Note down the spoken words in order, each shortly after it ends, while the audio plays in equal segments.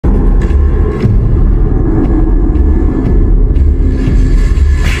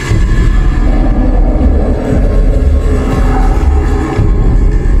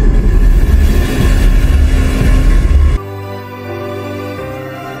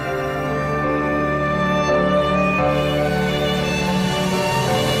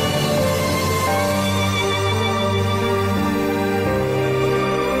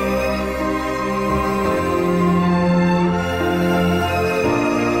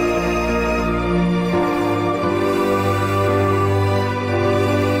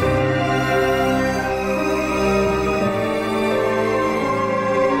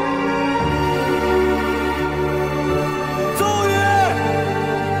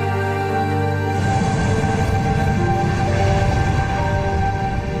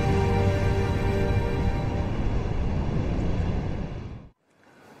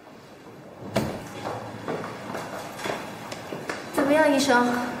生，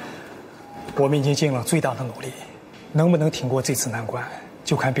我们已经尽了最大的努力，能不能挺过这次难关，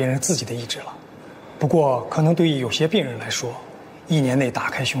就看病人自己的意志了。不过，可能对于有些病人来说，1年内打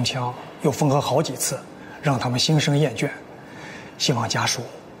开胸腔又缝合好几次，让他们心生厌倦。希望家属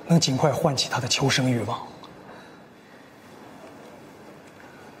能尽快唤起他的求生欲望。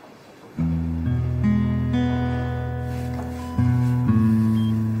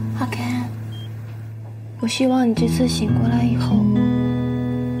阿 Ken， 我希望你这次醒过来以后，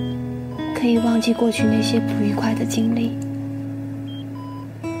可以忘记过去那些不愉快的经历。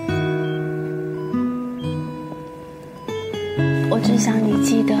我只想你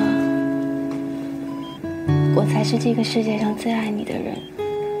记得，我才是这个世界上最爱你的人。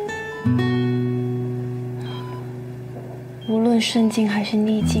无论顺境还是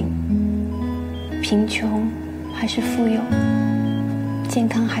逆境，贫穷还是富有，健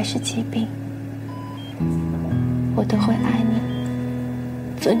康还是疾病，我都会爱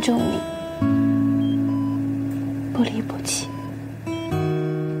你，尊重你，不离不弃。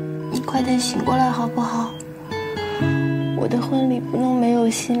你快点醒过来好不好？我的婚礼不能没有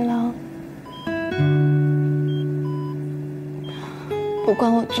新郎。不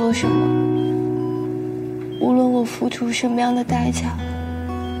管我做什么，无论我付出什么样的代价，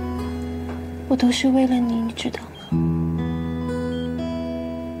我都是为了你，你知道吗？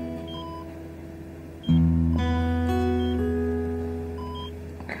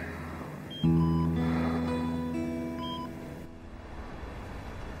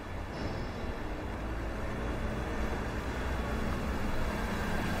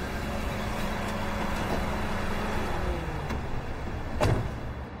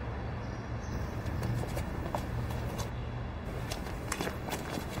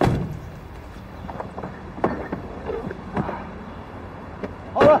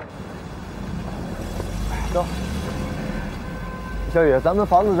走，小雨，咱们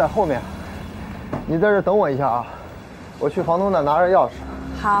房子在后面，你在这等我一下啊，我去房东那拿着钥匙。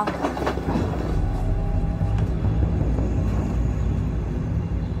好。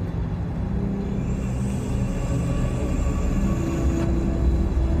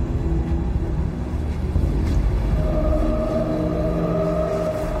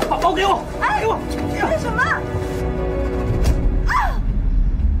把包给我！哎，给我！干什么？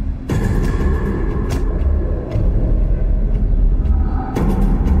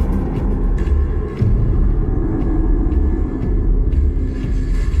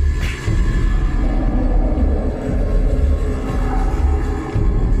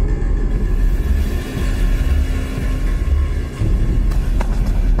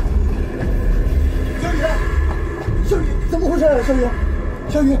小雨，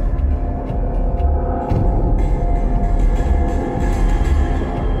小雨，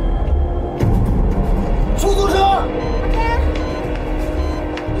出租车！阿 Ken，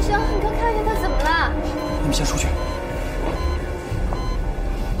 医生，你快看一下他怎么了？你们先出去。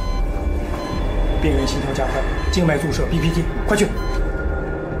病人心跳加快，静脉注射 BPT， 快去！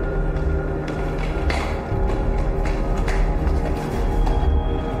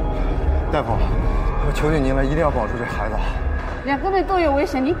大夫，我求求您了，一定要保住这孩子。2个人都有危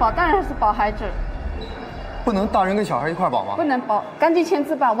险，你保当然是保孩子，不能大人跟小孩一块保吗？不能保，赶紧签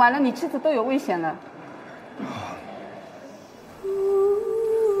字吧，晚了你妻子都有危险了。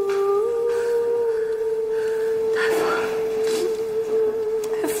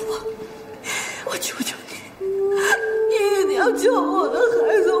大夫，我求求你，你一定要救我的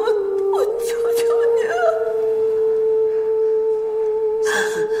孩子，我求求你了。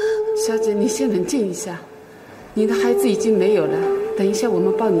小姐，你先冷静一下。你的孩子已经没有了，等一下我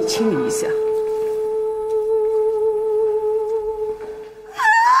们帮你清理一下。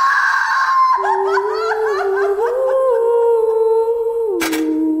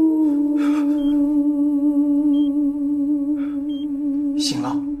醒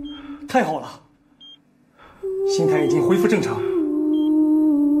了，太好了，心态已经恢复正常。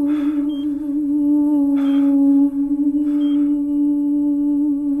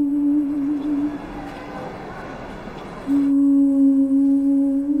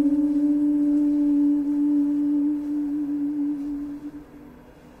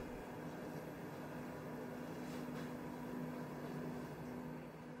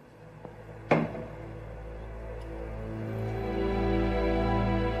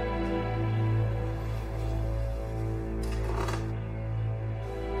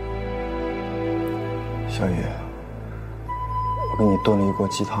小雨，我给你炖了一锅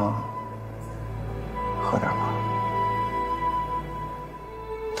鸡汤，喝点吧。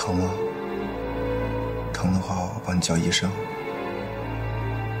疼吗？疼的话，我帮你叫医生。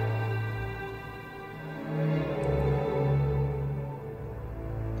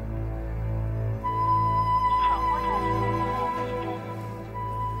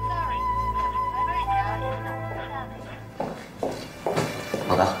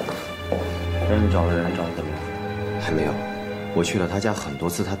我去了他家很多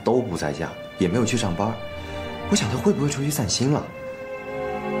次，他都不在家，也没有去上班。我想他会不会出去散心了？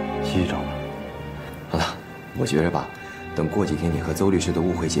洗洗澡吧。好了，我觉着吧，等过几天你和邹律师的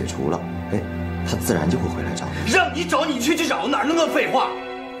误会解除了，哎，他自然就会回来找你。让你找你去找，哪那么多废话？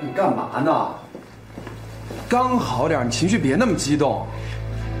你干嘛呢？刚好点，你情绪别那么激动。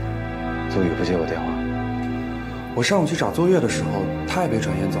邹宇不接我电话。我上午去找邹月的时候，他也被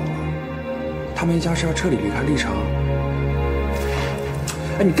转院走了。他们一家是要彻底离开历城。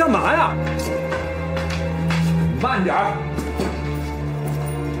哎，你干嘛呀？慢点儿。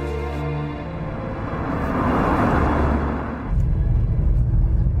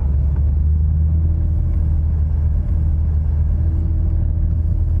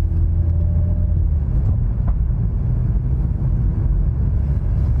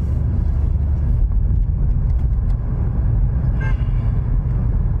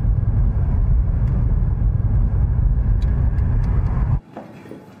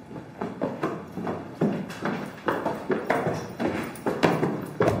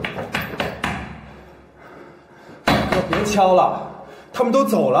敲了，他们都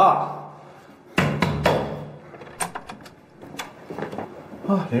走了。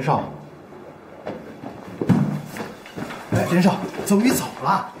啊，林少，哎，林少，邹宇走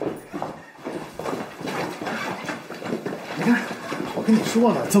了。你看，我跟你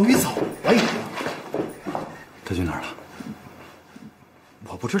说了，邹宇走了已经。他去哪儿了？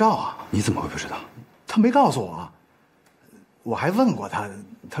我不知道啊。你怎么会不知道？他没告诉我。我还问过他，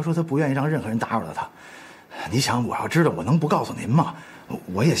他说他不愿意让任何人打扰到他。你想，我要知道，我能不告诉您吗？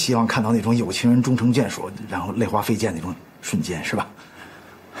我也希望看到那种有情人终成眷属，然后泪花飞溅那种瞬间，是吧？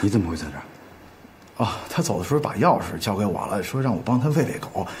你怎么会在这儿？啊，他走的时候把钥匙交给我了，说让我帮他喂喂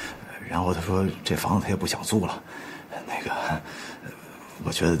狗，然后他说这房子他也不想租了，那个，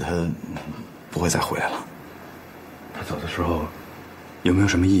我觉得他不会再回来了。他走的时候有没有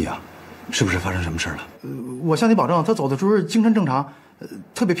什么异样？是不是发生什么事了？我向你保证，他走的时候精神正常，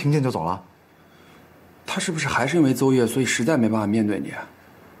特别平静就走了。他是不是还是因为邹月，所以实在没办法面对你？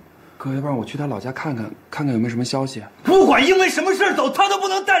哥，要不然我去他老家看看有没有什么消息。不管因为什么事走，他都不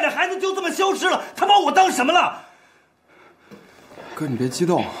能带着孩子就这么消失了。他把我当什么了？哥，你别激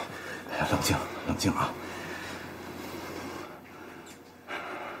动，冷静，冷静啊！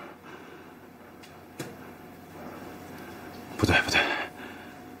不对，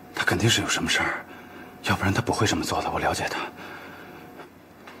他肯定是有什么事儿，要不然他不会这么做的。我了解他。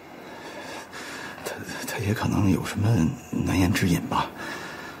他也可能有什么难言之隐吧。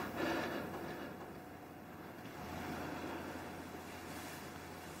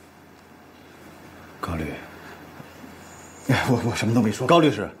高律，我什么都没说。高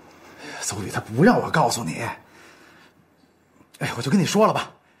律师，邹宇他不让我告诉你。哎，我就跟你说了吧，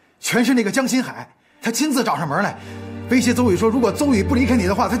全是那个江新海，他亲自找上门来，威胁邹宇说，如果邹宇不离开你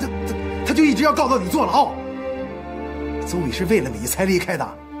的话，他就一直要告到你坐牢。邹宇是为了你才离开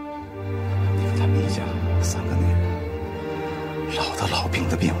的。你看他们一家3个女人，老的老，病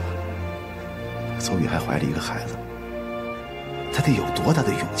的病了。邹宇还怀了一个孩子，他得有多大的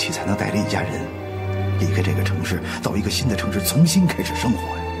勇气才能带着一家人离开这个城市，到一个新的城市重新开始生活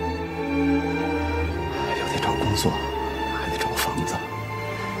呀？又得找工作，还得找房子，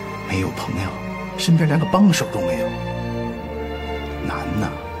没有朋友，身边连个帮手都没有，难呐！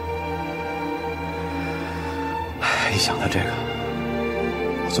一想到这个，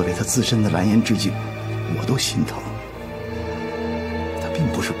我作为他自身的蓝颜知己，我都心疼。他并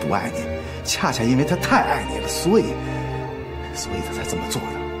不是不爱你，恰恰因为他太爱你了，所以他才这么做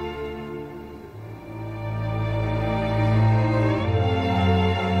的。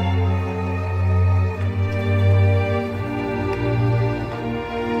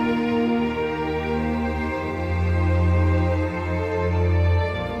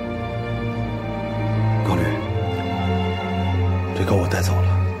高律，这狗我带走了。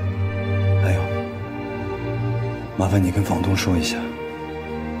还有，麻烦你跟房东说一下，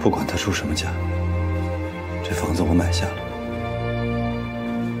不管他出什么价，这房子我买下了。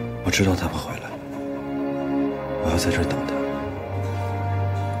我知道他会回来，我要在这儿等他，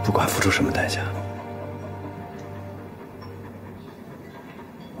不管付出什么代价，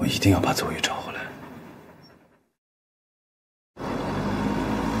我一定要把邹宇找回来。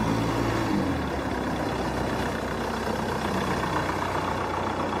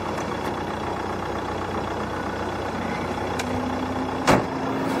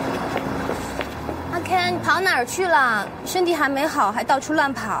阿 Ken， 你跑哪儿去了？身体还没好，还到处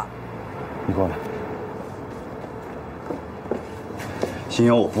乱跑。你过来。心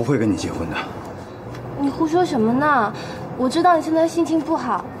瑶，我不会跟你结婚的。你胡说什么呢？我知道你现在心情不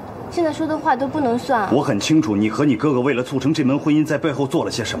好，现在说的话都不能算。我很清楚，你和你哥哥为了促成这门婚姻，在背后做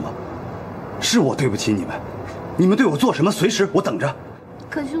了些什么。是我对不起你们，你们对我做什么，随时我等着。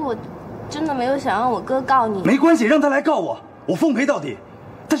可是我真的没有想让我哥告你。没关系，让他来告我，我奉陪到底。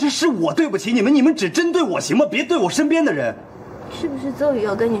但是是我对不起你们，你们只针对我行吗？别对我身边的人。是不是邹宇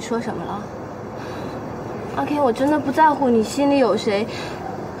又跟你说什么了？阿 K， 我真的不在乎你心里有谁，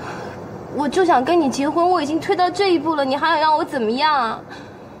我就想跟你结婚，我已经推到这一步了，你还想让我怎么样啊？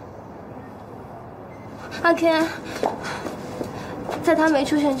阿 K， 在他没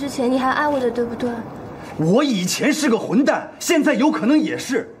出现之前，你还爱我的，对不对？我以前是个混蛋，现在有可能也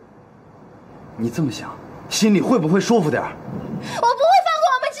是。你这么想，心里会不会舒服点？我不会放过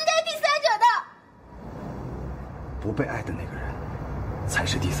我们之间第三者的。不被爱的那个人，才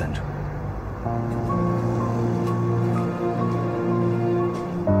是第三者。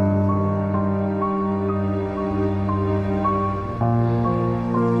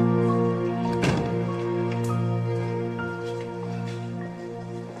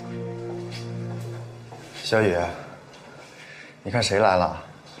小雨，你看谁来了？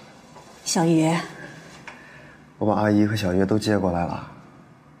小雨，我把阿姨和小月都接过来了。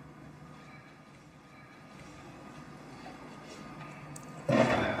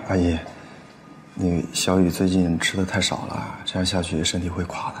阿姨，那个小雨最近吃的太少了，这样下去身体会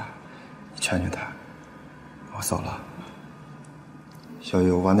垮的，你劝劝她。我走了。小雨，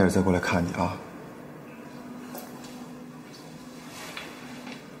我晚点再过来看你啊。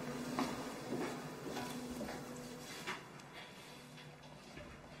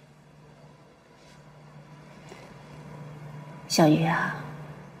小雨啊，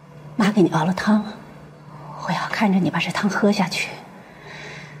妈给你熬了汤，我要看着你把这汤喝下去，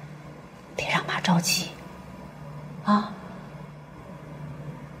别让妈着急，啊。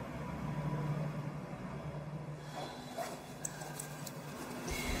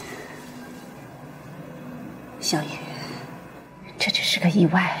小雨，这只是个意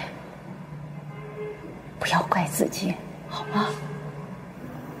外，不要怪自己，好吗？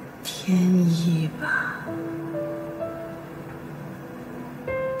天意吧。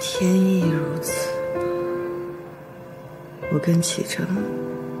天意如此，我跟启程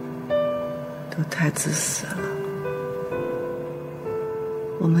都太自私了，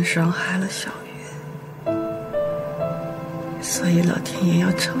我们伤害了小月，所以老天爷要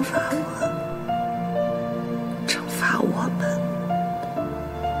惩罚我，惩罚我们，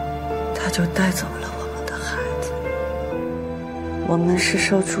他就带走了我们的孩子，我们是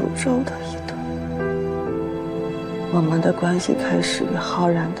受诅咒的一对。我们的关系开始于浩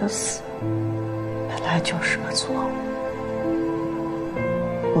然的死，本来就是个错误。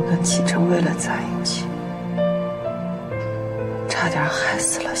我跟启程为了在一起，差点害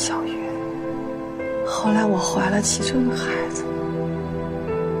死了小月。后来我怀了启程的孩子，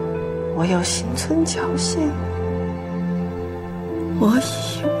我又心存侥幸，我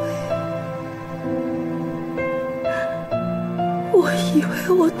以为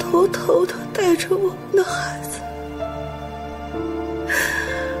我偷偷的带着我们的孩子。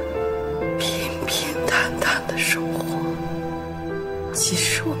生活，即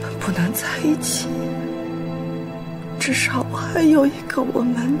使我们不能在一起，至少我还有一个我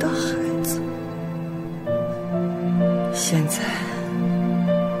们的孩子。现在，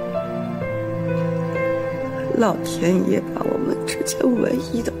老天爷把我们之间唯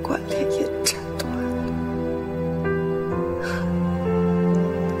一的关联也斩断了。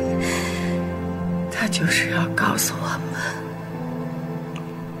他就是要告诉我们，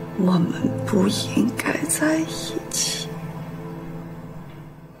我们不应该在一起。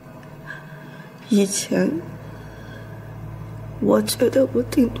以前，我觉得我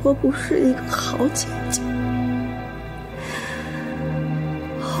顶多不是一个好姐姐，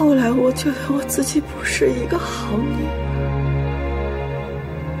后来我觉得我自己不是一个好女儿，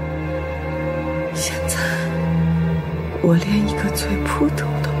现在我连一个最普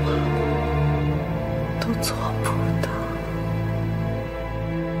通的妈都做不到。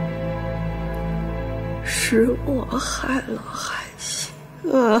是我害了海星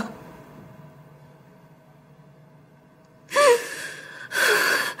啊！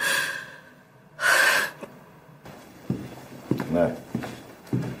哎，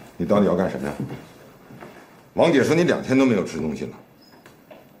你到底要干什么呀？王姐说你2天都没有吃东西了。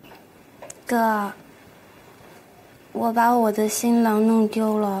哥，我把我的新郎弄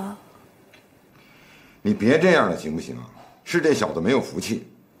丢了。你别这样了，行不行啊？是这小子没有福气。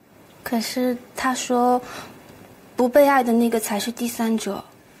可是他说，不被爱的那个才是第三者。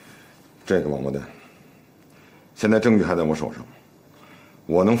这个王八蛋，现在证据还在我手上，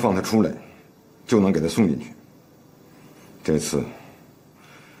我能放他出来，就能给他送进去。这次，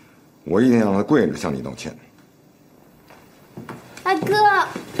我一定让他跪着向你道歉。哎，哥，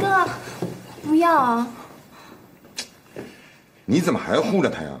不要啊！你怎么还护着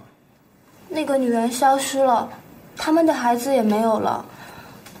他呀？那个女人消失了，他们的孩子也没有了。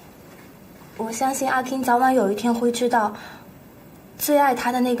我相信阿 King 早晚有一天会知道，最爱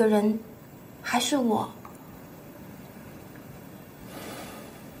他的那个人还是我，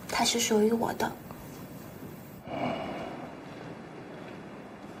他是属于我的。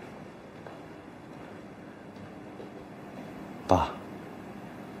爸，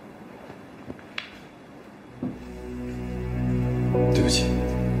对不起，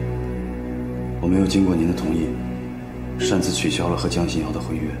我没有经过您的同意，擅自取消了和江心瑶的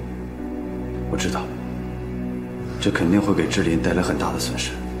婚约。我知道，这肯定会给志林带来很大的损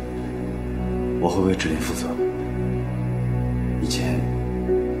失。我会为志林负责。以前，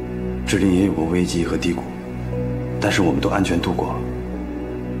志林也有过危机和低谷，但是我们都安全度过了。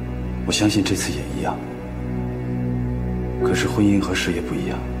我相信这次也一样。可是婚姻和事业不一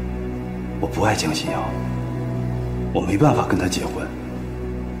样，我不爱江心瑶，我没办法跟她结婚，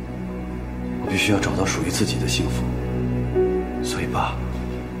我必须要找到属于自己的幸福。所以爸，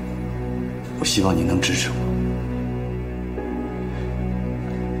我希望你能支持我。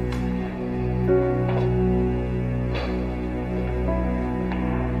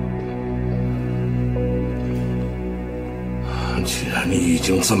既然你已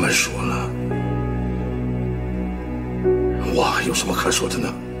经这么说了，我还有什么可说的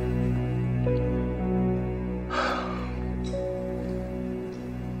呢？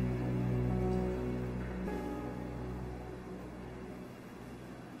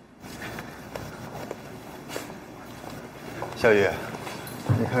小雨，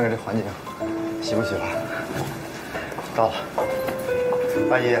你看看这环境，喜不喜欢？到了，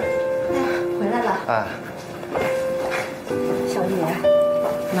阿姨，回来了。哎，小雨，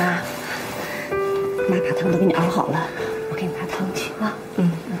妈把汤都给你熬好了，我给你拿汤去啊。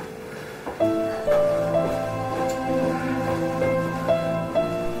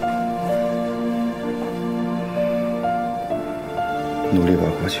努力把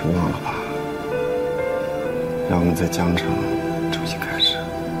过去忘了吧，让我们在江城重新开始。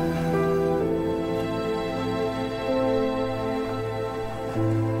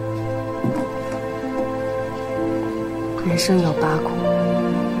人生有八苦：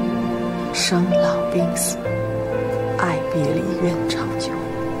生老病死，爱别离，怨长久，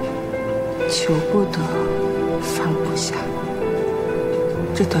求不得，放不下。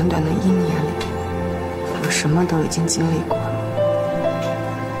这短短的1年里，我什么都已经经历过了，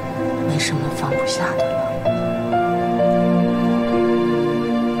没什么放不下的了。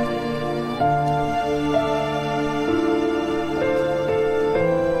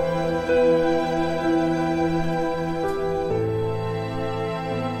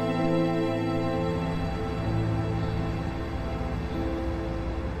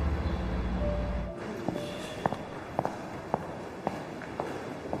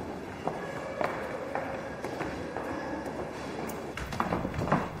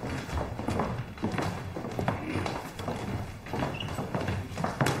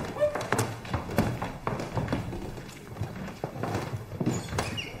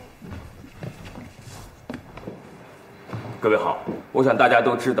各位好，我想大家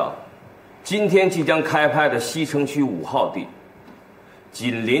都知道，今天即将开拍的西城区5号地，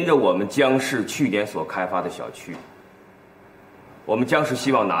紧邻着我们江市去年所开发的小区。我们江市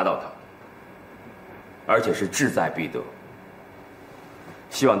希望拿到它，而且是志在必得。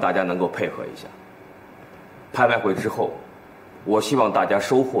希望大家能够配合一下。拍卖会之后，我希望大家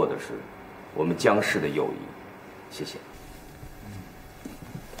收获的是我们江市的友谊。谢谢。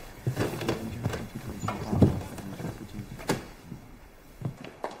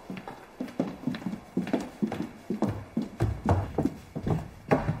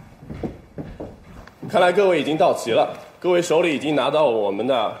看来各位已经到齐了，各位手里已经拿到我们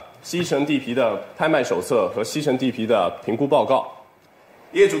的西城地皮的拍卖手册和西城地皮的评估报告。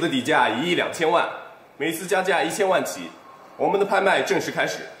业主的底价1亿2千万，每次加价1000万起。我们的拍卖正式开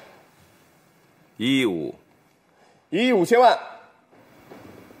始。1亿5，1亿5千万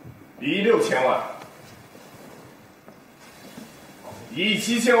，1亿6千万，1亿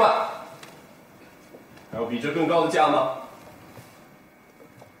7千万，还有比这更高的价吗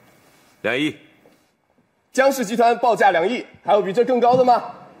？2亿。江氏集团报价2亿，还有比这更高的吗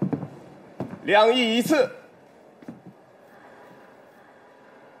？2亿一次。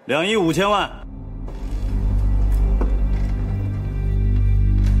2亿5千万。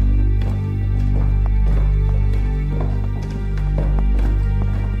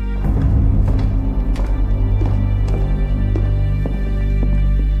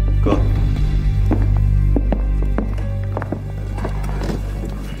哥，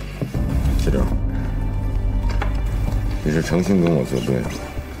小周，你是诚心跟我作对的。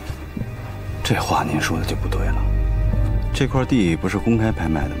这话您说的就不对了。这块地不是公开拍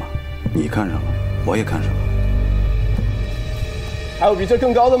卖的吗？你看上了，我也看上了。还有比这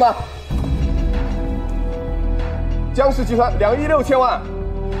更高的吗？江氏集团2亿6千万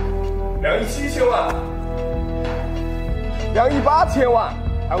，2亿7千万，2亿8千万，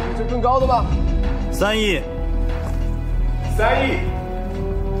还有比这更高的吗？3亿。3亿。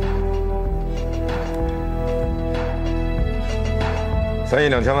3亿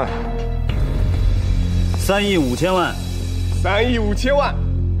2千万。3亿5千万。3亿5千万，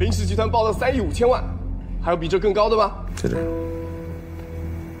林氏集团报的3亿5千万，还有比这更高的吗？这点，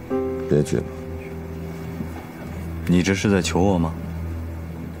别举了。你这是在求我吗？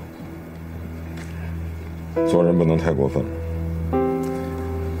做人不能太过分。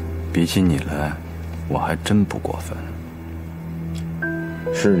比起你来，我还真不过分。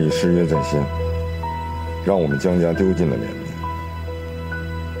是你誓约在先，让我们江家丢尽了脸面。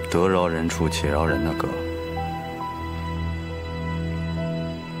得饶人处且饶人啊，哥。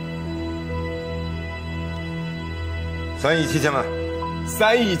3亿7千万。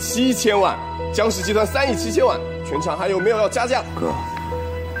3亿7千万，江氏集团3亿7千万，全场还有没有要加价？哥，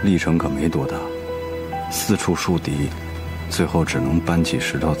历程可没多大，四处树敌，最后只能搬起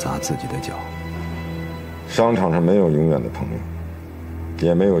石头砸自己的脚。商场上没有永远的朋友，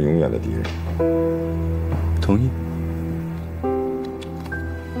也没有永远的敌人。同意。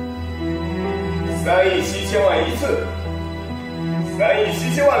3亿7千万1次，3亿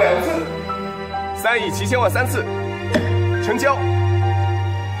7千万2次，3亿7千万3次，成交。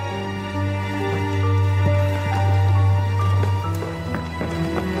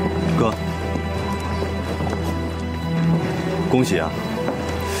哥，恭喜啊！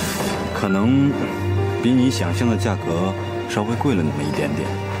可能比你想象的价格稍微贵了那么一点点。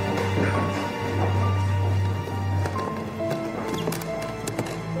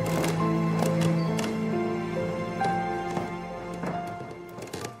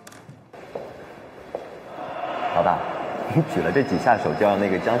老大，你举了这几下手，就让那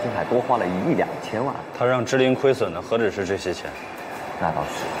个江星海多花了1亿2千万。他让支林亏损的何止是这些钱？那倒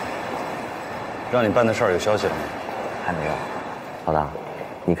是。让你办的事儿有消息了吗？还没有。老大，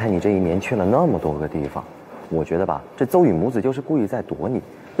你看你这一年去了那么多个地方，我觉得吧，这邹宇母子就是故意在躲你。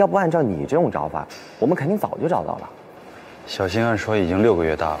要不按照你这种找法，我们肯定早就找到了。小新按说已经6个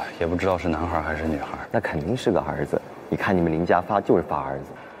月大了，也不知道是男孩还是女孩。那肯定是个儿子。你看你们林家发就是发儿子。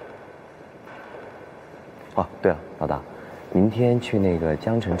哦，对了，老大，明天去那个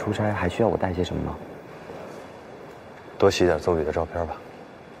江城出差，还需要我带些什么吗？多洗点邹宇的照片吧。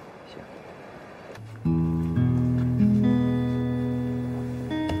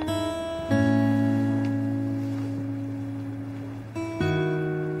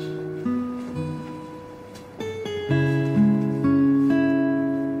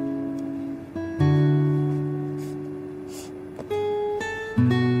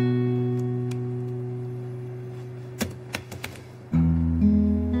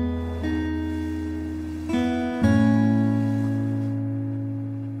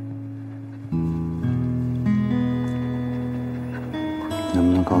能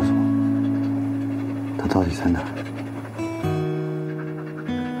不能告诉我，他到底在哪儿？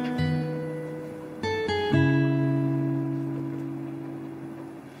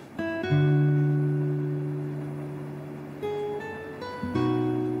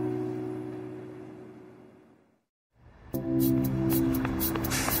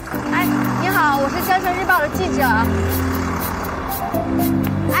哎，你好，我是江城日报的记者。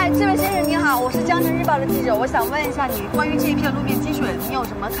哎，这位先生你好，我是江城日报的记者，我想问一下你关于这一片路边积水，你有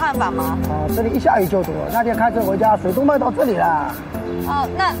什么看法吗？这里一下雨就多，那天开车回家，水都漫到这里了。哦，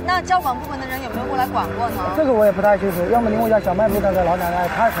那交管部门的人有没有过来管过呢？这个我也不太清楚，要么您问一下小卖部那个老奶奶，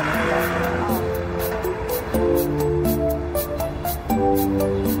她可能知道。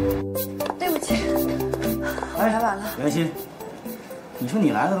对不起，来晚了。袁鑫，你说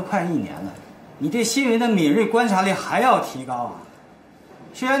你来了都快1年了，你对新闻的敏锐观察力还要提高啊！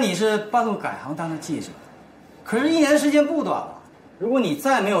虽然你是半路改行当的记者，可是1年时间不短了。如果你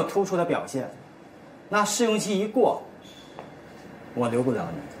再没有突出的表现，那试用期一过，我留不了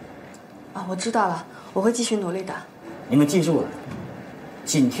你。啊，我知道了，我会继续努力的。你们记住了，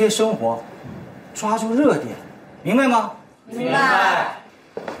紧贴生活，抓住热点，明白吗？明白。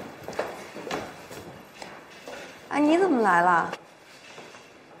哎，你怎么来了？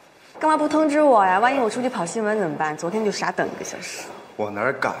干嘛不通知我呀？万一我出去跑新闻怎么办？昨天就傻等1个小时。我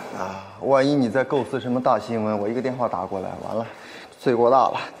哪敢啊！万一你在构思什么大新闻，我一个电话打过来，完了，罪过大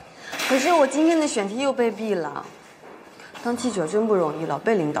了。可是我今天的选题又被毙了。当记者真不容易，老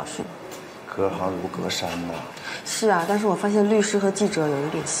被领导训。隔行如隔山呐。是啊，但是我发现律师和记者有一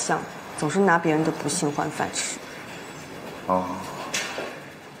点像，总是拿别人的不幸换饭吃。哦，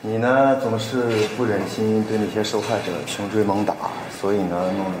你呢总是不忍心对那些受害者穷追猛打，所以呢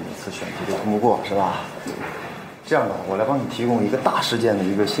弄得每次选题都通不过，是吧？这样吧，我来帮你提供一个大事件的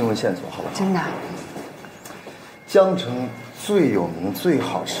一个新闻线索，好不好？真的？江城最有名、最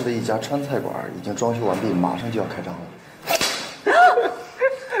好吃的一家川菜馆已经装修完毕，马上就要开张了。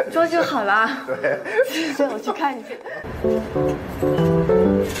装修好了？对。行，我去看一下。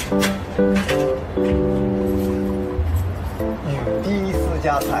女的私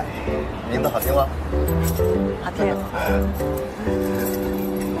家菜，名字好听吗？好听。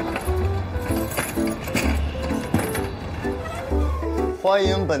欢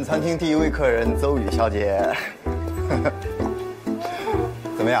迎本餐厅第一位客人邹宇小姐。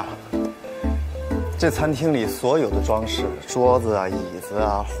怎么样？这餐厅里所有的装饰，桌子啊、椅子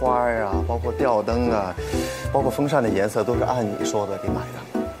啊、花儿啊，包括吊灯啊，包括风扇的颜色，都是按你说的给买的。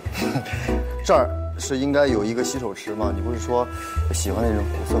这儿是应该有一个洗手池吗？你不是说喜欢那种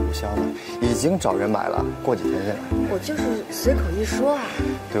古色古香的？已经找人买了，过几天就来。我就是随口一说啊。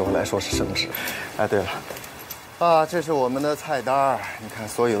对我来说是盛事。哎，对了。啊，这是我们的菜单，你看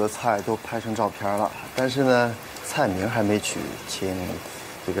所有的菜都拍成照片了，但是呢，菜名还没取，请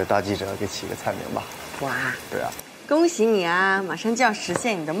这个大记者给起个菜名吧。哇，对啊，恭喜你啊，马上就要实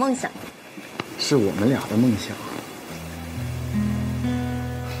现你的梦想。是我们俩的梦想。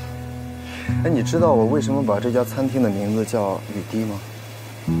哎，你知道我为什么把这家餐厅的名字叫雨滴吗？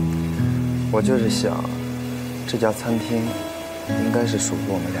我就是想，这家餐厅应该是属于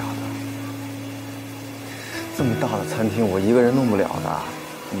我们俩的。这么大的餐厅，我一个人弄不了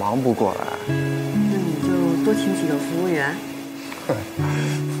的，忙不过来。那你就多请几个服务员。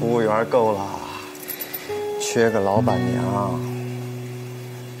服务员够了，缺个老板娘。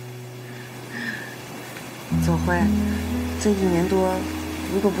左辉，这1年多，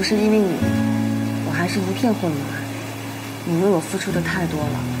如果不是因为你，我还是一片混乱。你为我付出的太多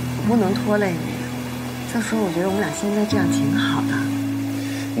了，我不能拖累你。再说，我觉得我们俩现在这样挺好的。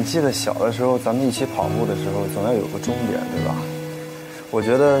你记得小的时候，咱们一起跑步的时候，总要有个终点，对吧？我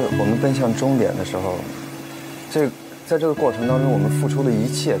觉得我们奔向终点的时候，在这个过程当中，我们付出的一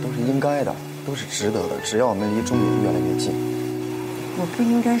切都是应该的，都是值得的。只要我们离终点越来越近。我不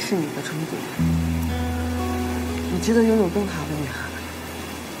应该是你的终点，你值得拥有更好的女孩。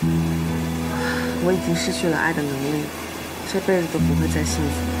我已经失去了爱的能力，这辈子都不会再幸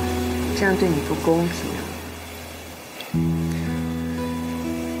福了，这样对你不公平。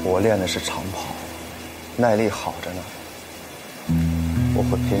我练的是长跑，耐力好着呢。我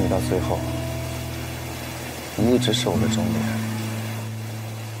会陪你到最后，你一直是我的终点。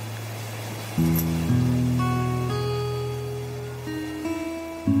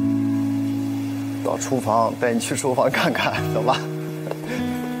到厨房，带你去厨房看看，走吧。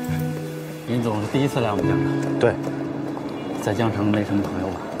林总是第一次来我们江城，对，在江城没什么朋友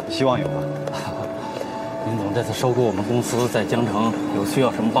吧？希望有吧。林总这次收购我们公司，在江城有需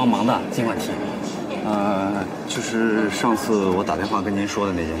要什么帮忙的，尽管提。就是上次我打电话跟您说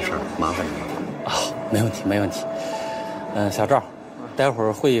的那件事，麻烦您了。啊，没问题，没问题。小赵，待会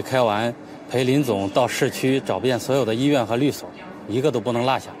儿会议开完，陪林总到市区找遍所有的医院和律所，一个都不能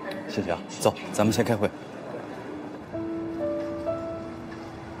落下。谢谢啊，走，咱们先开会。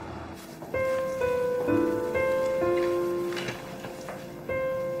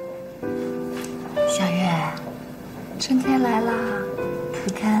小月，春天来啦！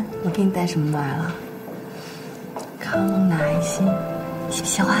你看我给你带什么来了？康乃馨，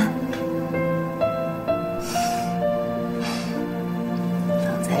喜欢？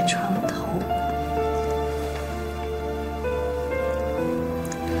放在床头。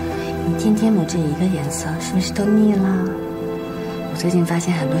你天天抹这一个颜色，是不是都腻了？我最近发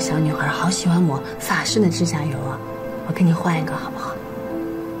现很多小女孩好喜欢抹法式的指甲油啊，我给你换一个好不好？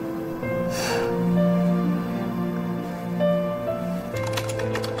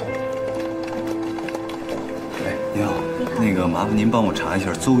您好，那个麻烦您帮我查一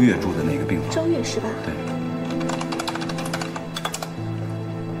下邹月住的那个病房。周月是吧？对。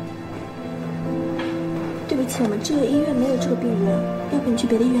对不起，我们这个医院没有这个病人，要不你去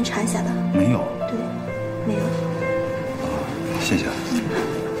别的医院查一下吧。没有。对，没有。谢谢。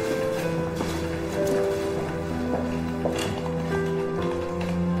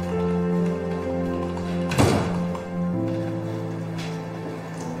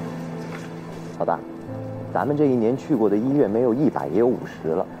老大，咱们这一年去过的医院没有100也有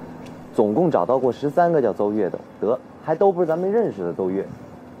50了，总共找到过13个叫邹月的，得还都不是咱们认识的邹月。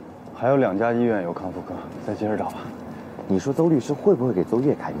还有2家医院有康复科，再接着找吧。你说邹律师会不会给邹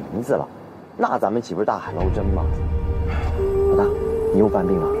月改名字了？那咱们岂不是大海捞针吗？老大，你又犯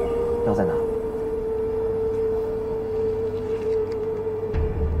病了，药在哪？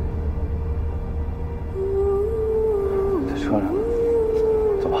在车上。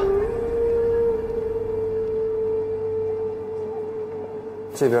走吧。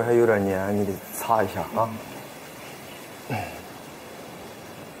这边还有点黏，你得擦一下啊。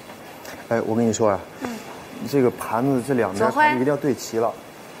哎，我跟你说啊，这个盘子这两边盘子一定要对齐了。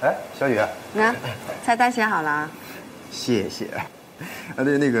哎，小雨，那菜单写好了啊。谢谢。啊，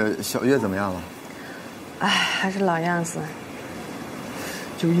对，那个小月怎么样了？哎，还是老样子，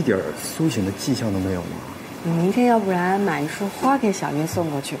就一点苏醒的迹象都没有吗？你明天要不然买一束花给小月送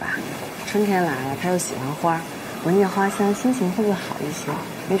过去吧。春天来了，她又喜欢花，闻着花香，心情会不会好一些？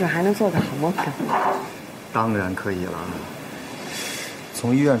没准还能做个好梦呢。当然可以了。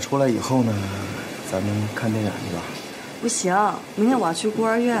从医院出来以后呢，咱们看电影去吧。不行，明天我要去孤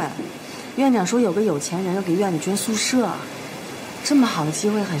儿院。院长说有个有钱人要给院里捐宿舍，这么好的机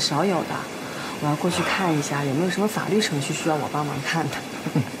会很少有的。我要过去看一下有没有什么法律程序需要我帮忙看的。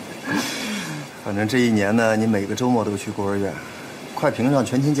反正这一年呢，你每个周末都去孤儿院，快评上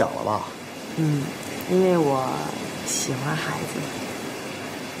全勤奖了吧？因为我喜欢孩子。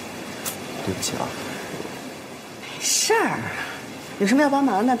对不起啊。没事儿，有什么要帮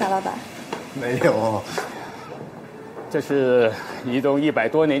忙的，大老板？没有。这是一栋100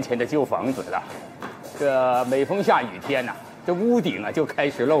多年前的旧房子了，这每逢下雨天呐，这屋顶啊就开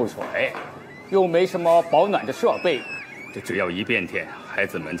始漏水，又没什么保暖的设备，这只要一变天，孩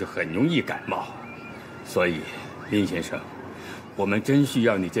子们就很容易感冒。所以，林先生，我们真需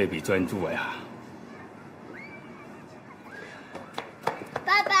要你这笔专注呀！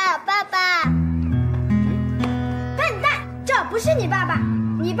爸爸，爸爸！笨蛋，这不是你爸爸，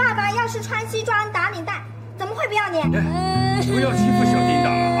你爸爸要是穿西装打领带。怎么会不要你？不要欺负小叮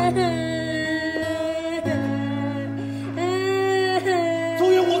当啊！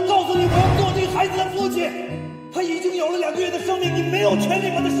周云，我告诉你，我要做这个孩子的父亲。他已经有了2个月的生命，你没有权利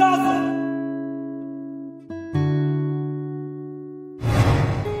把他杀死。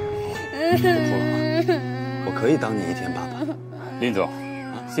别哭了，我可以当你一天爸爸。林总，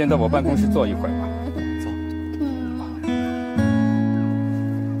先到我办公室坐一会儿吧。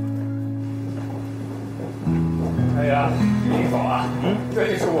哎呀，林总啊，这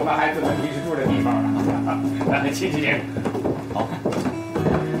就是我们孩子们平时住的地方了。请。好。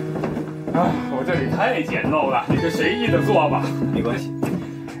啊，我这里太简陋了，你就随意的坐吧。没关系。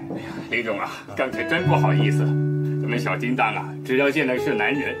哎呀，林总啊，刚才真不好意思，咱们小叮当啊，只要见到是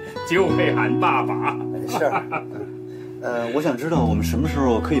男人，就会喊爸爸。是。我想知道我们什么时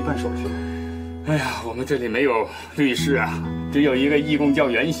候可以办手续？哎呀，我们这里没有律师啊，只有一个义工叫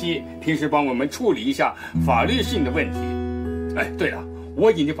袁熙，平时帮我们处理一下法律性的问题。哎，对了，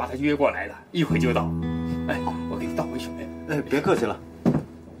我已经把他约过来了，一会就到。哎，我给你倒杯水。哎，别客气了。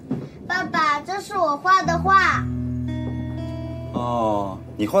爸爸，这是我画的画。哦，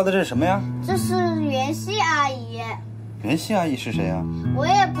你画的这是什么呀？这是袁熙阿姨。袁熙阿姨是谁呀？我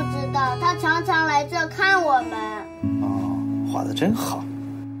也不知道，她常常来这看我们。哦，画的真好。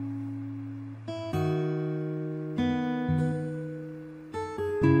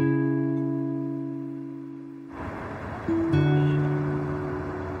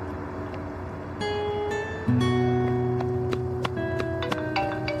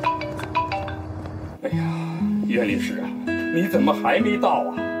袁律师啊，你怎么还没到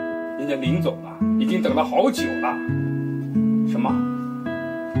啊？人家林总啊，已经等了好久了。什么？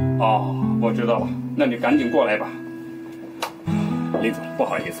哦，我知道了，那你赶紧过来吧。林总，不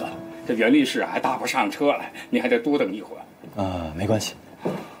好意思，这袁律师还搭不上车来，你还得多等一会儿。没关系。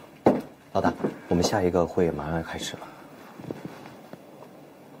老大，我们下一个会马上要开始了。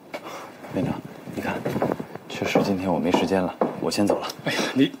院长，你看，确实今天我没时间了，我先走了。哎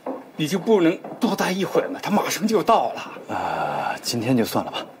呀，你就不能多待一会儿吗？他马上就到了。今天就算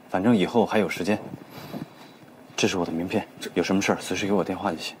了吧，反正以后还有时间。这是我的名片，有什么事儿随时给我电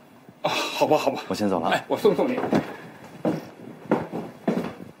话就行。啊，好吧，好吧，我先走了。哎，我送你。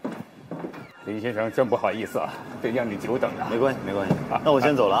林先生，真不好意思啊，得让你久等了。没关系，没关系。那我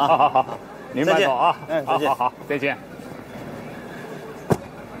先走了啊。好，您慢走啊。再见。好，再见。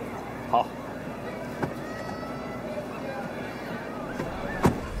好。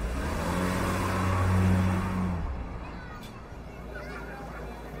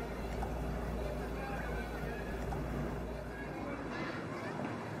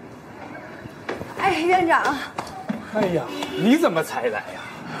院长，哎呀，你怎么才来呀？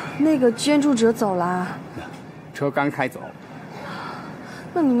那个捐助者走了，车刚开走。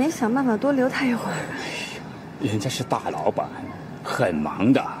那你没想办法多留他一会儿？人家是大老板，很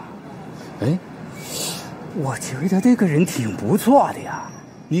忙的。哎，我觉得这个人挺不错的呀，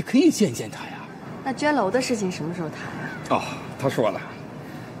你可以见见他呀。那捐楼的事情什么时候谈啊？哦，他说了，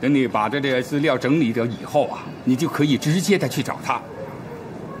等你把这个资料整理了以后啊，你就可以直接的去找他。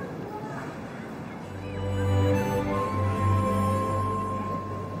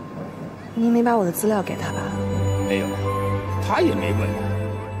你没把我的资料给他吧？没有，他也没问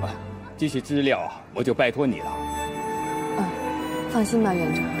我。啊，这些资料啊，我就拜托你了。放心吧，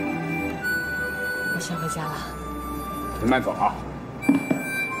院长。我先回家了。你慢走啊。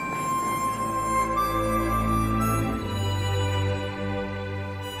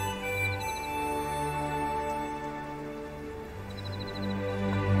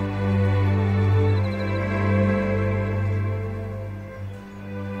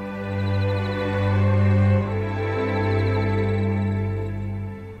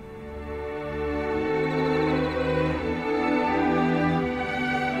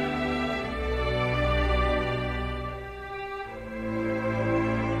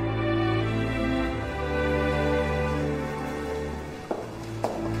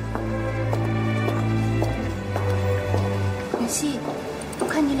我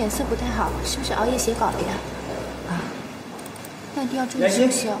看你脸色不太好，是不是熬夜写稿了呀？啊，那一定要注意休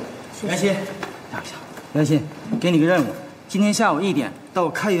息哦。袁鑫，袁鑫，给你个任务，今天下午1点到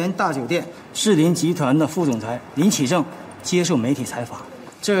开元大酒店，士林集团的副总裁林启正接受媒体采访。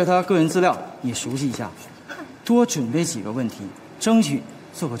这是他个人资料，你熟悉一下，多准备几个问题，争取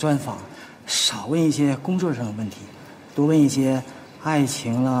做个专访，少问一些工作上的问题，多问一些爱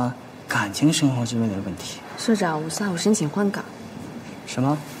情啦、感情生活之类的问题。社长，我下午申请换岗。什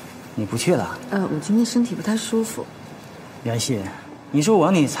么？你不去了？我今天身体不太舒服。袁鑫，你说我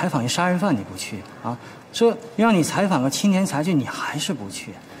让你采访一杀人犯，你不去啊？说让你采访个青年才俊，你还是不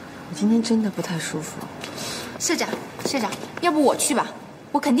去？我今天真的不太舒服。社长，要不我去吧，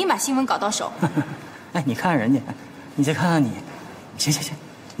我肯定把新闻搞到手。哎，你看人家，你再看看你，行，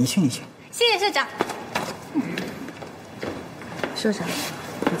你去。谢谢社长。社长，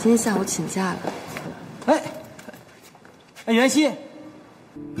我今天下午请假了。哎，袁鑫。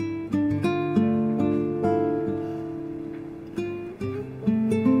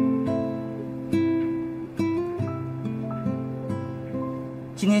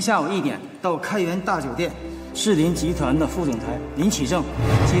今天下午1点到开元大酒店，士林集团的副总裁林启正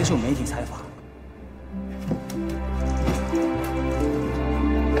接受媒体采访。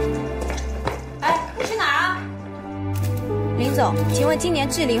哎，去哪儿啊？林总，请问今年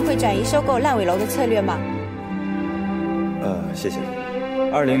智林会转移收购烂尾楼的策略吗？谢谢。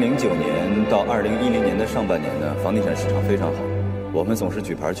2009年到2010年的上半年呢，房地产市场非常好，我们总是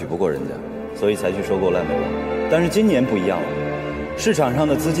举牌举不过人家，所以才去收购烂尾楼。但是今年不一样了，市场上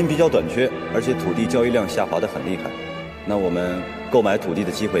的资金比较短缺，而且土地交易量下滑得很厉害，那我们购买土地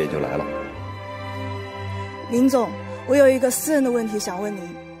的机会也就来了。林总，我有一个私人的问题想问您。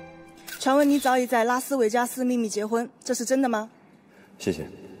传闻你早已在拉斯维加斯秘密结婚，这是真的吗？谢谢。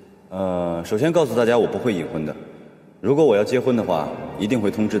首先告诉大家，我不会隐婚的。如果我要结婚的话，一定会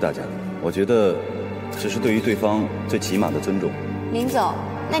通知大家的。我觉得这是对于对方最起码的尊重。林总，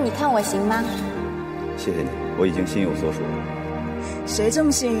那你看我行吗？谢谢你，我已经心有所属了。谁这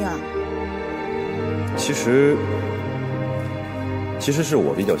么幸运啊？其实是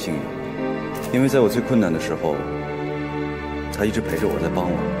我比较幸运，因为在我最困难的时候，他一直陪着我，在帮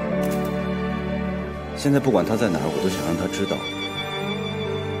我。现在不管他在哪儿，我都想让他知道，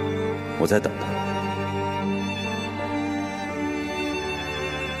我在等他。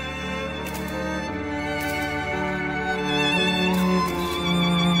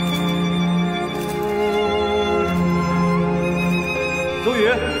周宇，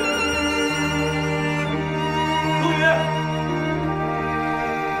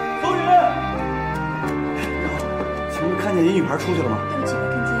请问看见一女孩出去了吗？对不起，没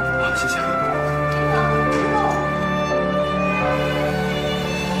看见。好，谢谢。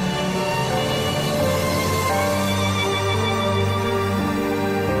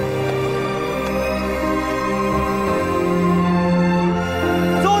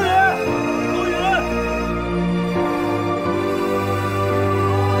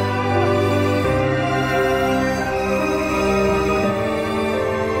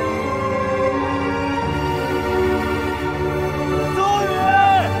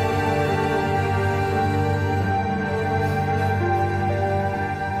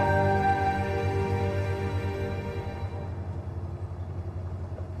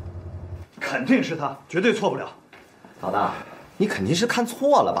肯定是他，绝对错不了。老大，你肯定是看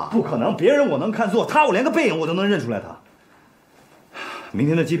错了吧？不可能，别人我能看错，他我连个背影我都能认出来他。明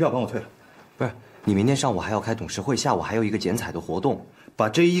天的机票帮我退了。不是，你明天上午还要开董事会，下午还有一个剪彩的活动，把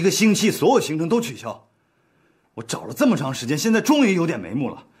这1个星期所有行程都取消。我找了这么长时间，现在终于有点眉目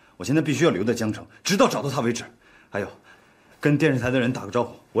了。我现在必须要留在江城，直到找到他为止。还有，跟电视台的人打个招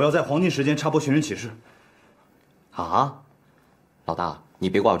呼，我要在黄金时间插播寻人启事。啊，老大，你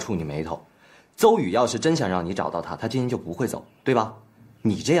别挂我触你眉头。邹宇要是真想让你找到他，他今天就不会走，对吧？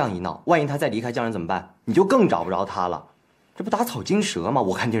你这样一闹，万一他再离开江城怎么办？你就更找不着他了。这不打草惊蛇吗？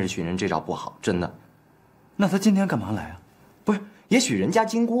我看电视寻人这招不好，真的。那他今天干嘛来啊？不是，也许人家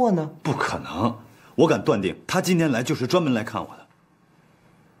经过呢。不可能，我敢断定，他今天来就是专门来看我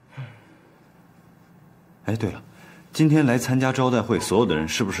的。哎，对了，今天来参加招待会，所有的人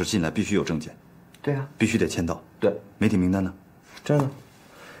是不是进来必须有证件？对啊，必须得签到。对，媒体名单呢？这儿呢。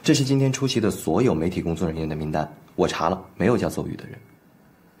这是今天出席的所有媒体工作人员的名单，我查了，没有叫邹宇的人。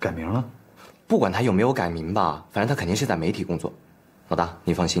改名了？不管他有没有改名吧，反正他肯定是在媒体工作。老大，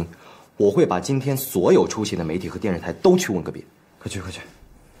你放心，我会把今天所有出席的媒体和电视台都去问个遍。快去，快去。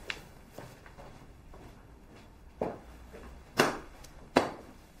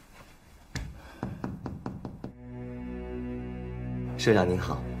社长您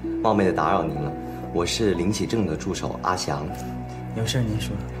好，冒昧的打扰您了，我是林启正的助手阿翔。有事您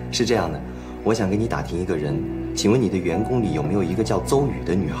说。是这样的，我想跟你打听一个人，请问你的员工里有没有一个叫邹宇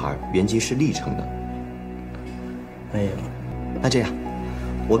的女孩，原籍是历城的？没有。那这样，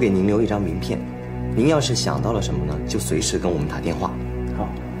我给您留一张名片，您要是想到了什么呢，就随时跟我们打电话。好，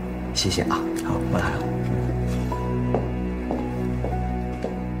谢谢啊。好，我来了。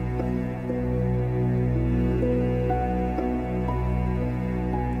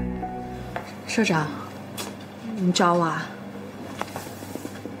社长，你找我啊？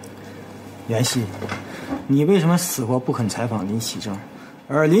袁熙，你为什么死活不肯采访林启正，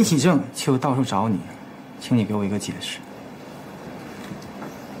而林启正却又到处找你？请你给我一个解释。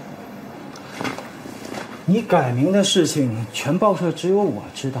你改名的事情，全报社只有我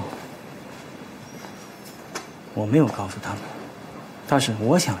知道。我没有告诉他们，但是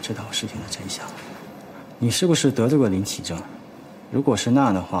我想知道事情的真相。你是不是得罪过林启正？如果是那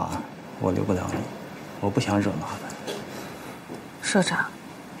样的话，我留不了你，我不想惹麻烦。社长，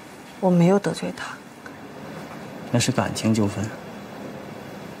我没有得罪他，那是感情纠纷。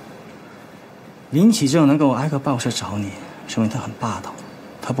林启正能够挨个报社找你，说明他很霸道，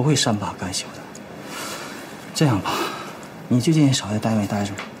他不会善罢甘休的。这样吧，你最近少在单位待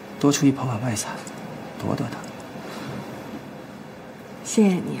着，多出去跑跑外采，躲躲他。谢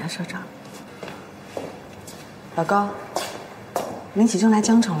谢你啊，社长。老高，林启正来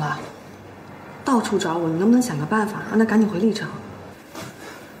江城了，到处找我，你能不能想个办法让他赶紧回历城？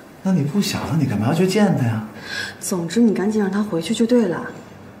那你不想了，你干嘛要去见他呀？总之，你赶紧让他回去就对了。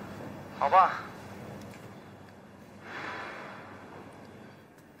好吧。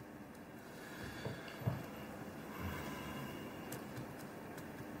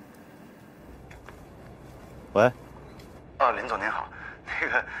喂。林总您好，那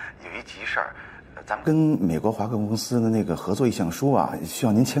个有一急事儿，咱们跟美国华克公司的那个合作意向书啊，需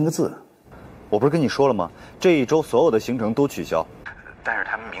要您签个字。我不是跟你说了吗？这一周所有的行程都取消。但是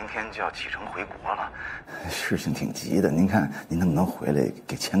他们明天就要启程回国了，事情挺急的。您看，您能不能回来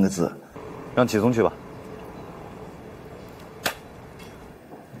给签个字？让启松去吧。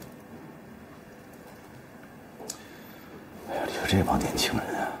哎呀，就这帮年轻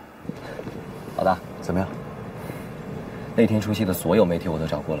人啊！老大，怎么样？那天出席的所有媒体我都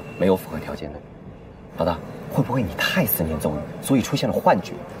找过了，没有符合条件的。老大，会不会你太思念邹宇，所以出现了幻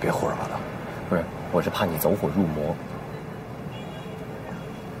觉？别胡说八道。不是，我是怕你走火入魔。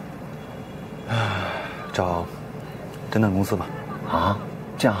找侦探公司吧。啊，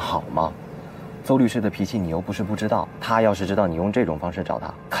这样好吗？邹律师的脾气你又不是不知道，他要是知道你用这种方式找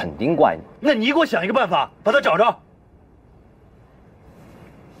他，肯定怪你。那你给我想一个办法，把他找着。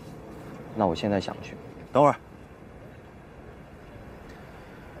那我现在想去。等会儿。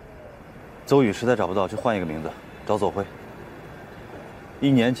邹宇实在找不到，就换一个名字，找邹辉。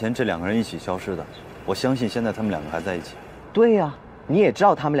1年前这2个人一起消失的，我相信现在他们2个还在一起。对呀，你也知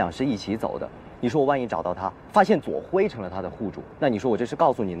道他们俩是一起走的。你说我万一找到他，发现左辉成了他的户主，那你说我这是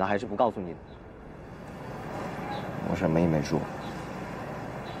告诉你呢，还是不告诉你呢？我什么也没说。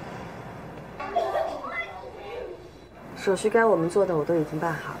手续该我们做的我都已经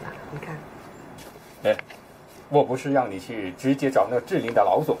办好了，你看。哎，我不是让你去直接找那志玲的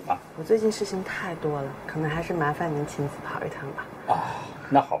老总吗？我最近事情太多了，可能还是麻烦您亲自跑一趟吧。啊，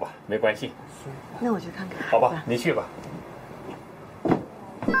那好吧，没关系。行，那我去看看。好吧，你去吧。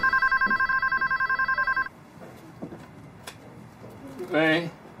喂，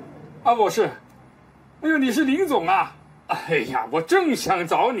阿博士，哎呦，你是林总啊！哎呀，我正想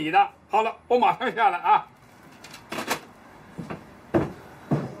找你呢。好了，我马上下来啊。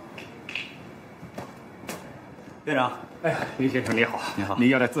院长，哎呀，林先生你好，你好，你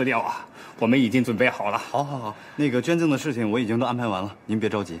要的资料啊，我们已经准备好了。好，好，好，那个捐赠的事情我已经都安排完了，您别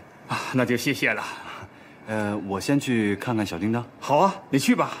着急啊，那就谢谢了。我先去看看小叮当。好啊，你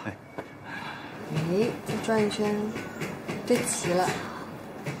去吧。哎，再转一圈，对齐了。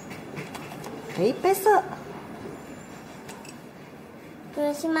哎，白色。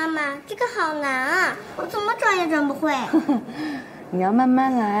可惜妈妈，这个好难啊，我怎么转也转不会。你要慢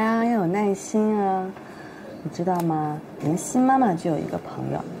慢来啊，要有耐心啊。你知道吗？连新妈妈就有一个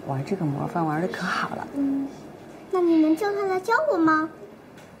朋友玩这个魔方玩的可好了。那你能叫他来教我吗？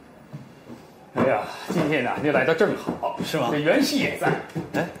哎呀，今天呢，你来的正好，是吗？这袁熙也在。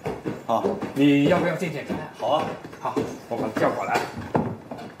哎，好，你要不要见见他？好啊，好，我把他叫过来。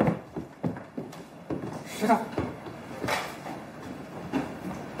石头，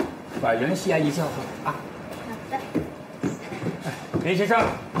把袁熙阿姨叫过来啊。好的。林先生，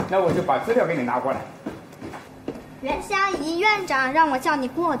那我就把资料给你拿过来。袁熙阿姨，院长让我叫你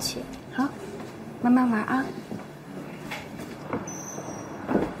过去。好，慢慢玩啊。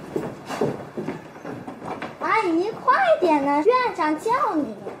阿姨，快点呢，院长叫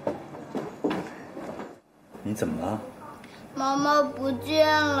你。你怎么了？妈妈不见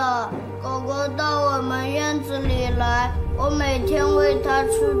了，狗狗到我们院子里来，我每天喂它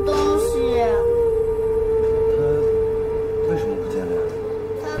吃东西。为什么不见了呀？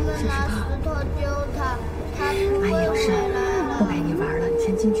他们拿石头丢它，它不会回来了。不陪你玩了，你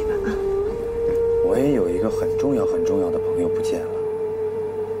先进去吧啊。我也有一个很重要的朋友不见了，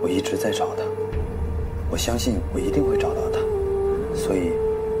我一直在找他，我相信我一定会找到他，所以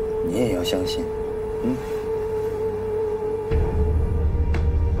你也要相信，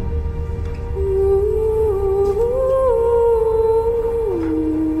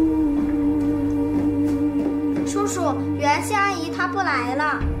叔叔，袁熙阿姨她不来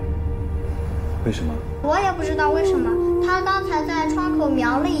了。为什么？我也不知道为什么，她刚才在窗口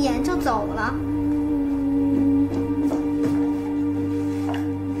瞄了一眼就走了。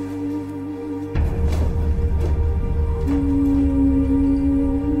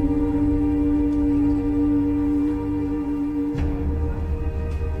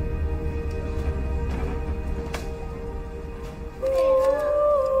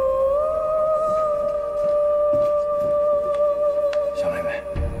小妹妹，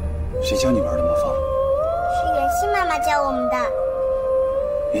谁教你玩的魔方？是袁熙妈妈教我们的。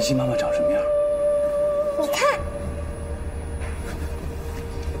袁熙妈妈长什么样？你看。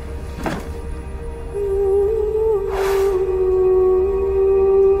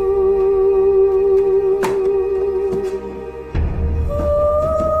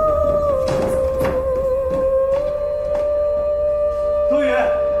周宇，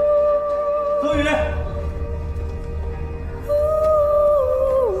周宇。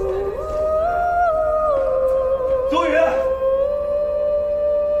周宇，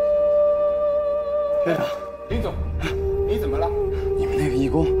院长，林总，你怎么了？你们那个义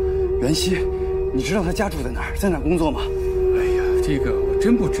工袁熙，你知道他家住在哪儿，在哪儿工作吗？哎呀，这个我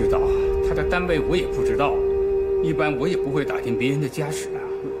真不知道啊，他的单位我也不知道，一般我也不会打听别人的家史啊。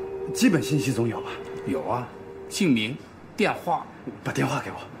基本信息总有吧？有啊，姓名、电话。把电话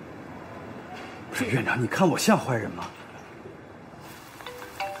给我。不是院长，你看我像坏人吗？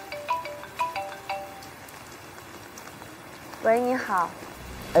喂，你好。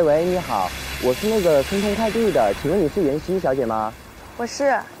哎喂，你好，我是那个申通快递的，请问你是袁熙小姐吗？我是。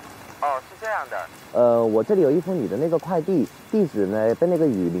哦，是这样的。我这里有一封你的那个快递，地址呢被那个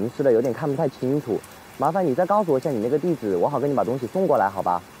雨淋湿了，有点看不太清楚，麻烦你再告诉我一下你那个地址，我好给你把东西送过来，好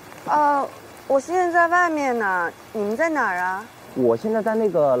吧？我现在在外面呢，你们在哪儿啊？我现在在那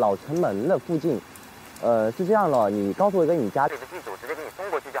个老城门的附近。是这样了，你告诉我一个你家里的地址，我直接给你送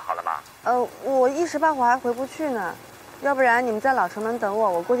过去就好了嘛。我一时半会儿还回不去呢，要不然你们在老城门等我，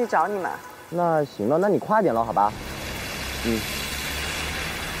我过去找你们。那行了，那你快点了，好吧？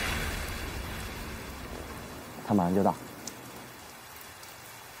他马上就到。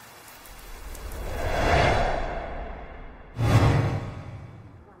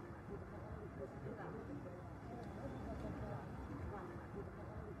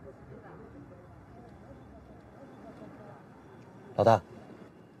老大，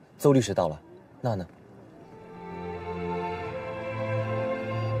邹律师到了，娜呢？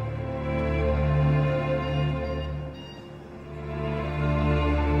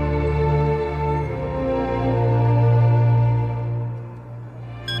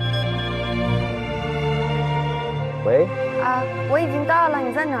喂。啊，我已经到了，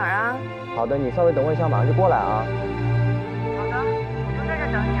你在哪儿啊？好的，你稍微等我一下，马上就过来啊。好的，我就在这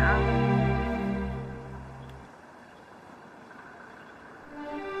等你啊。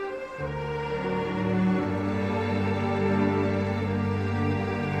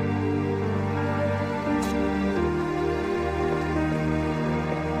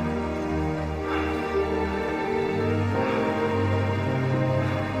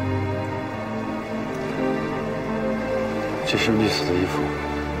这身绿色的衣服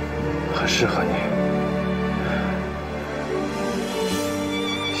很适合你。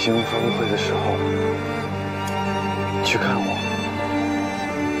新闻发布会的时候，你去看我，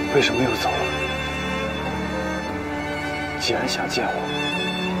为什么又走了？既然想见我，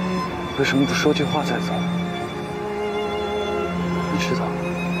为什么不说句话再走？你知道，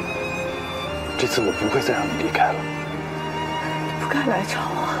这次我不会再让你离开了。不该来找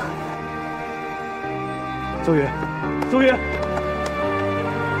我。周宇，周宇。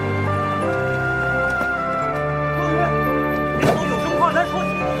 咱说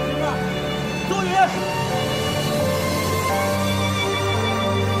清楚行吗？周宇，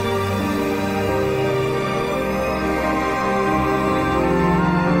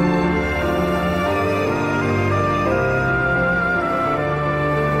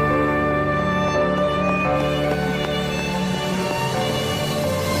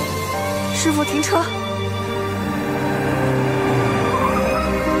师傅，停车！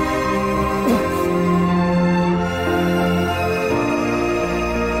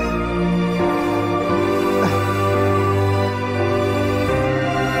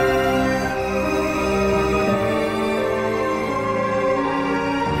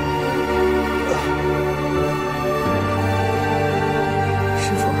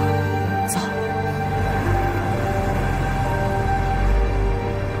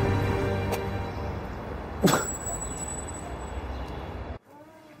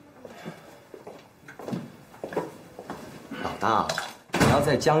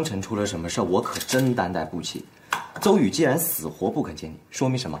 在江城出了什么事，我可真担待不起。邹宇既然死活不肯见你，说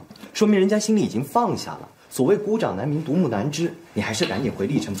明什么？说明人家心里已经放下了。所谓孤掌难鸣，独木难支，你还是赶紧回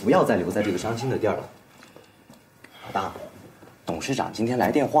历城，不要再留在这个伤心的地儿了。老大，董事长今天来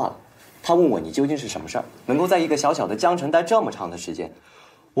电话了，他问我你究竟是什么事儿，能够在一个小小的江城待这么长的时间。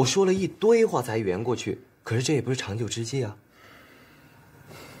我说了一堆话才圆过去，可是这也不是长久之计啊。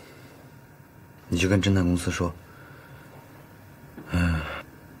你去跟侦探公司说。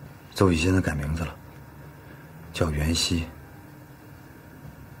 邹宇现在改名字了，叫袁熙，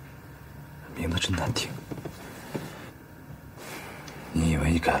名字真难听。你以为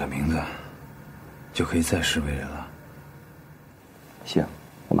你改了名字，就可以再世为人了？行，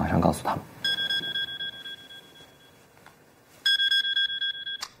我马上告诉他们。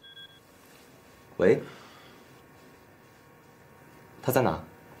喂，他在哪？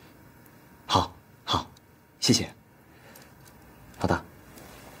好，好，谢谢。老大。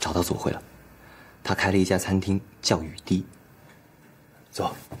 找到左晖了，他开了一家餐厅，叫雨滴。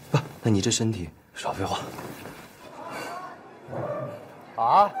走，不，那你这身体，少废话。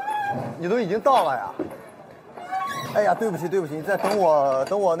啊，你都已经到了呀？哎呀，对不起，对不起，你再等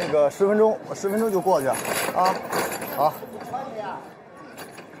我那个10分钟，我10分钟就过去啊。好。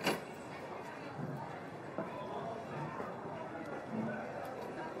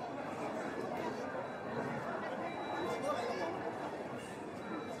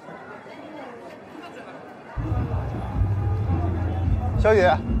小雨，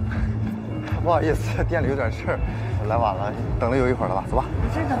不好意思，店里有点事儿，来晚了，等了有一会儿了吧？走吧。你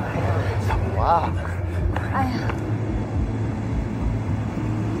这干嘛呀？走啊！哎呀，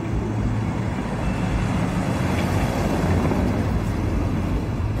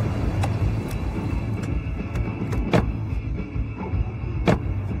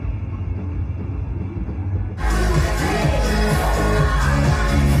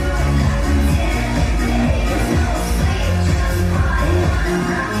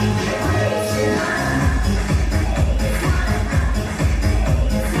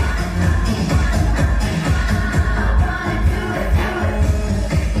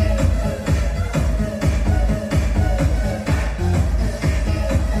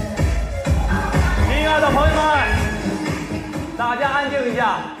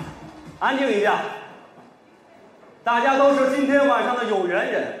安静一下，大家都是今天晚上的有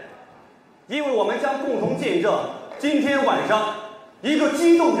缘人，因为我们将共同见证今天晚上一个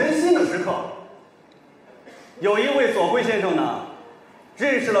激动人心的时刻。有一位左晖先生呢，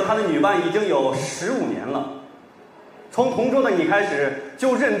认识了他的女伴已经有15年了，从同桌的你开始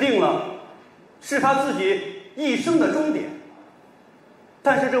就认定了是他自己一生的终点。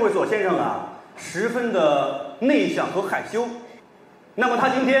但是这位左先生啊，十分的内向和害羞，那么他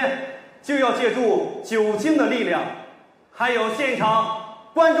今天就要借助酒精的力量，还有现场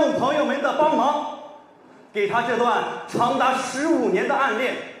观众朋友们的帮忙，给他这段长达15年的暗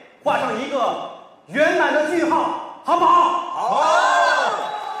恋画上一个圆满的句号，好不好？好。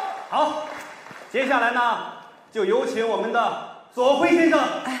好，接下来呢，就有请我们的左晖先生，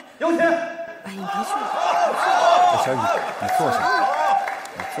有请。哎，你别去了。小雨，你坐下，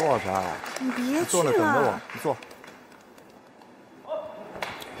你坐着。你别去了。坐那等着我，你坐。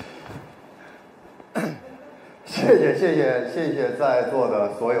谢谢在座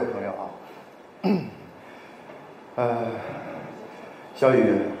的所有朋友啊。小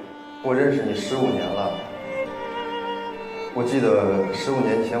雨，我认识你15年了。我记得15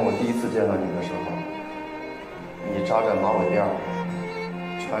年前我第一次见到你的时候，你扎着马尾辫，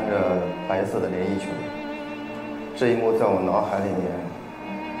穿着白色的连衣裙，这一幕在我脑海里面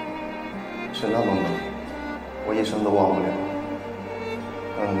是那么美，我一生都忘不了。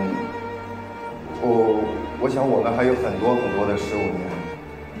我想我们还有很多的15年，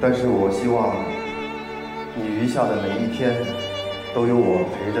但是我希望你余下的每一天都有我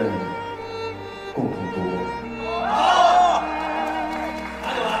陪着你共同度过。好，拿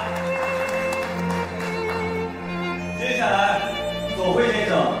酒来。接下来，左晖先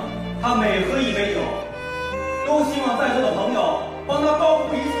生，他每喝一杯酒，都希望在座的朋友帮他高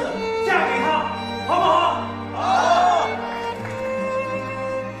呼一次“嫁给他”，好不好？好。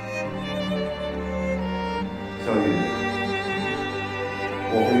小雨，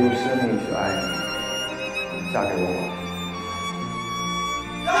我会用生命去爱你，嫁给我吧。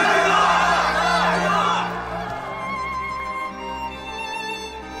嫁给他！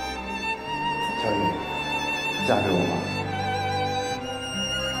小雨，嫁给我吧。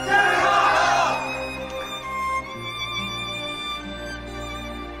嫁给他！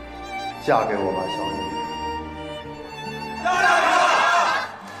嫁给我吧，小雨。嫁给他！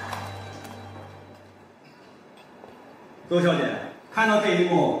周小姐，看到这一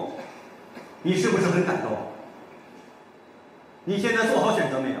幕，你是不是很感动？你现在做好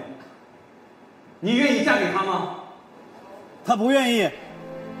选择没有？你愿意嫁给他吗？他不愿意。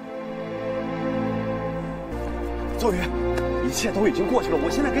邹宇，一切都已经过去了，我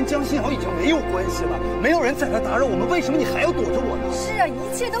现在跟江心瑶已经没有关系了，没有人再来打扰我们，为什么你还要躲着我呢？是啊，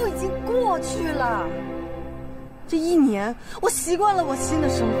一切都已经过去了。这1年，我习惯了我新的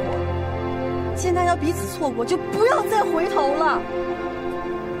生活。现在要彼此错过，就不要再回头了。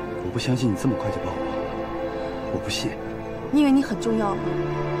我不相信你这么快就把我忘了，我不信。你以为你很重要吗？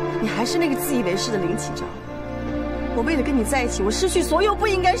你还是那个自以为是的林启章。我为了跟你在一起，我失去所有不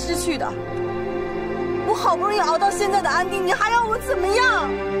应该失去的。我好不容易熬到现在的安定，你还要我怎么样？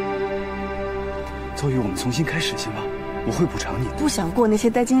邹宇，我们重新开始行吗？我会补偿你的。不想过那些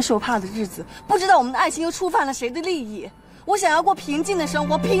担惊受怕的日子，不知道我们的爱情又触犯了谁的利益。我想要过平静的生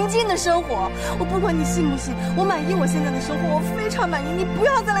活，平静的生活。我不管你信不信，我满意我现在的生活，我非常满意。你不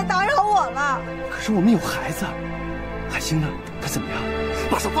要再来打扰我了。可是我们有孩子，海星呢？他怎么样？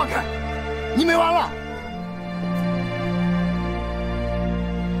把手放开！你没完了！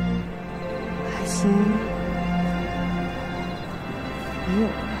海星没有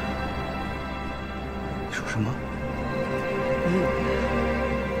了。你说什么？没有了。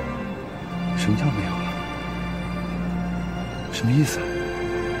什么叫没有了？什么意思？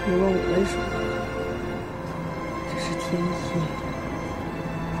你问我为什么？这是天意，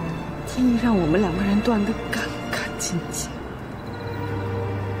天意让我们2个人断得干干净净，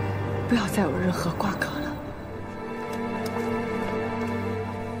不要再有任何瓜葛了。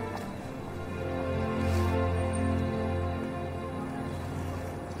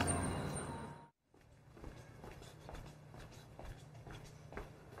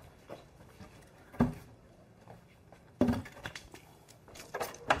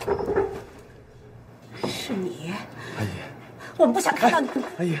是你，阿姨，我们不想看到你。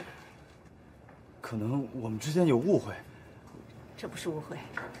阿姨，可能我们之间有误会。这不是误会，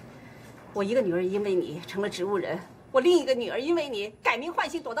我一个女儿因为你成了植物人，我另一个女儿因为你改名换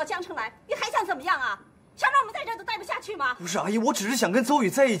姓躲到江城来，你还想怎么样啊？想让我们在这儿都待不下去吗？不是阿姨，我只是想跟邹宇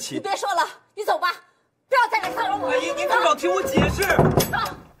在一起。你别说了，你走吧，不要再来骚扰我。阿姨，您至少听我解释。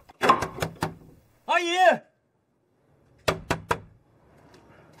阿姨。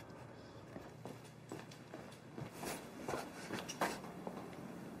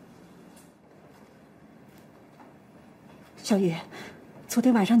小雨，昨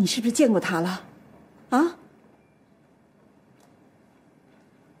天晚上你是不是见过他了？啊？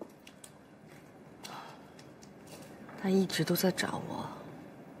他一直都在找我。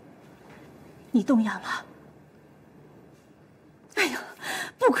你动摇了？哎呀，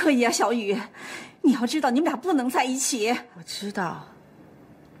不可以啊，小雨！你要知道，你们俩不能在一起。我知道，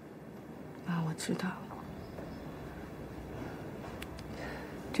妈，我知道。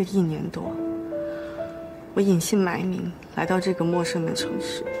这1年多，我隐姓埋名来到这个陌生的城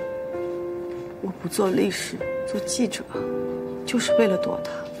市。我不做律师，做记者，就是为了躲他。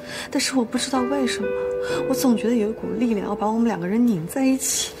但是我不知道为什么，我总觉得有一股力量要把我们2个人拧在一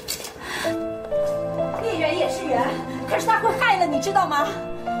起。孽缘也是缘，可是他会害了你，知道吗？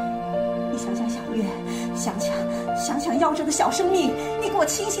你想想小月，想想夭折的小生命，你给我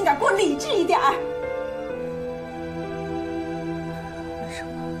清醒点，给我理智一点。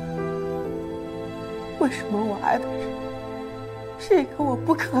为什么我爱的人是一个我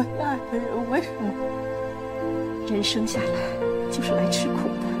不可以爱的人？为什么？人生下来就是来吃苦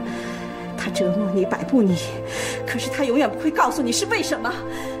的，他折磨你，摆布你，可是他永远不会告诉你是为什么。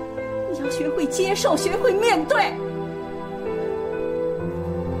你要学会接受，学会面对。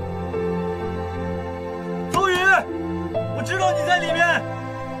周宇，我知道你在里面。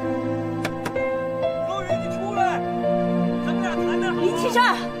周宇，你出来，咱们俩谈谈好吗？林启正，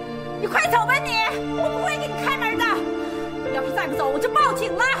你快走吧你，我不会给你开门的。你要是再不走，我就报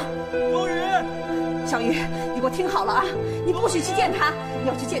警了。周宇，小雨，你给我听好了啊！你不许去见他，你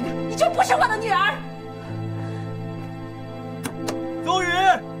要去见他，你就不是我的女儿。周宇，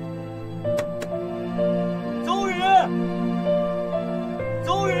周宇，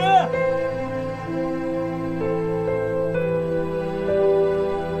周宇。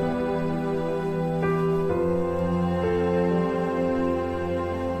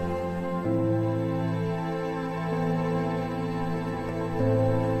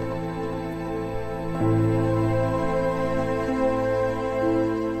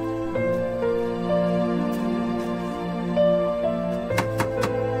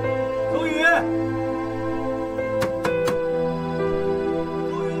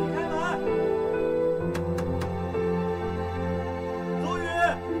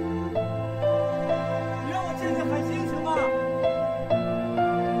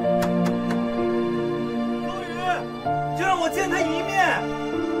见他一面。